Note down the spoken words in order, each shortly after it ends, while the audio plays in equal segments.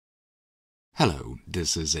Hello,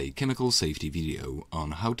 this is a chemical safety video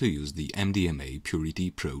on how to use the MDMA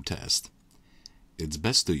Purity Pro Test. It's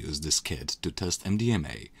best to use this kit to test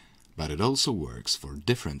MDMA, but it also works for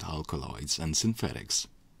different alkaloids and synthetics.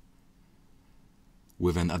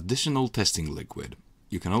 With an additional testing liquid,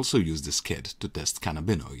 you can also use this kit to test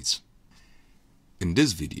cannabinoids. In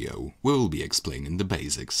this video, we will be explaining the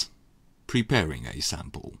basics: preparing a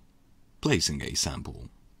sample, placing a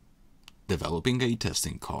sample, developing a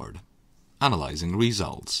testing card, analyzing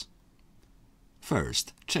results.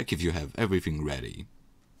 First, check if you have everything ready: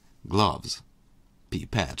 gloves,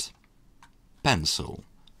 pipette, pencil,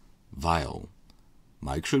 vial,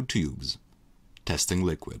 microtubes, testing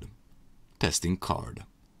liquid, testing card,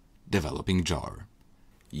 developing jar,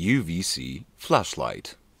 UVC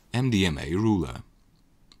flashlight, MDMA ruler.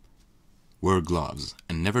 Wear gloves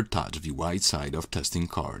and never touch the white side of testing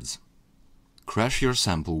cards. Crush your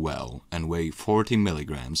sample well and weigh 40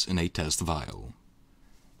 mg in a test vial.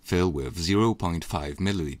 Fill with 0.5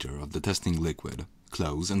 ml of the testing liquid,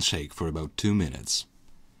 close and shake for about 2 minutes.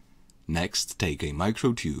 Next, take a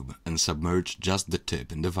microtube and submerge just the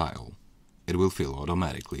tip in the vial. It will fill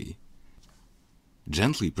automatically.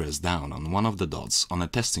 Gently press down on one of the dots on a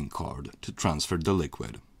testing card to transfer the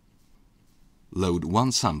liquid. Load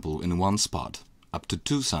one sample in one spot, up to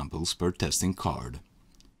 2 samples per testing card.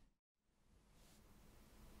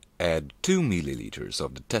 Add 2 ml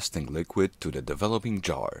of the testing liquid to the developing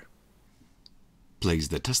jar. Place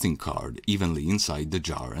the testing card evenly inside the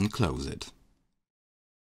jar and close it.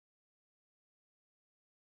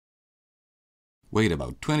 Wait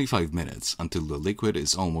about 25 minutes until the liquid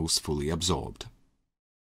is almost fully absorbed.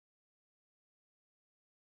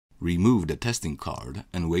 Remove the testing card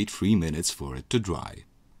and wait 3 minutes for it to dry.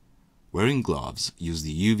 Wearing gloves, use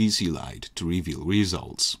the UVC light to reveal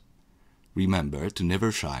results. Remember to never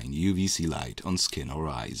shine UVC light on skin or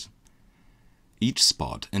eyes. Each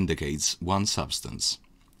spot indicates one substance.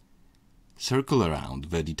 Circle around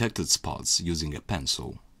the detected spots using a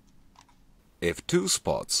pencil. If 2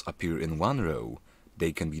 spots appear in one row,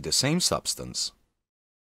 they can be the same substance.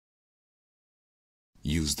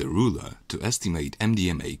 Use the ruler to estimate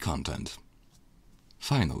MDMA content.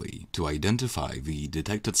 Finally, to identify the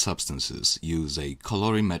detected substances, use a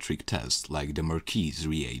colorimetric test like the Merck's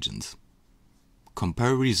reagent.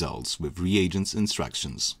 Compare results with reagent's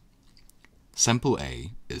instructions. Sample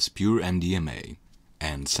A is pure MDMA,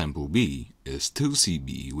 and sample B is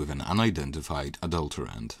 2CB with an unidentified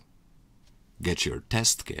adulterant. Get your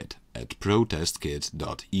test kit at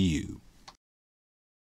protestkit.eu.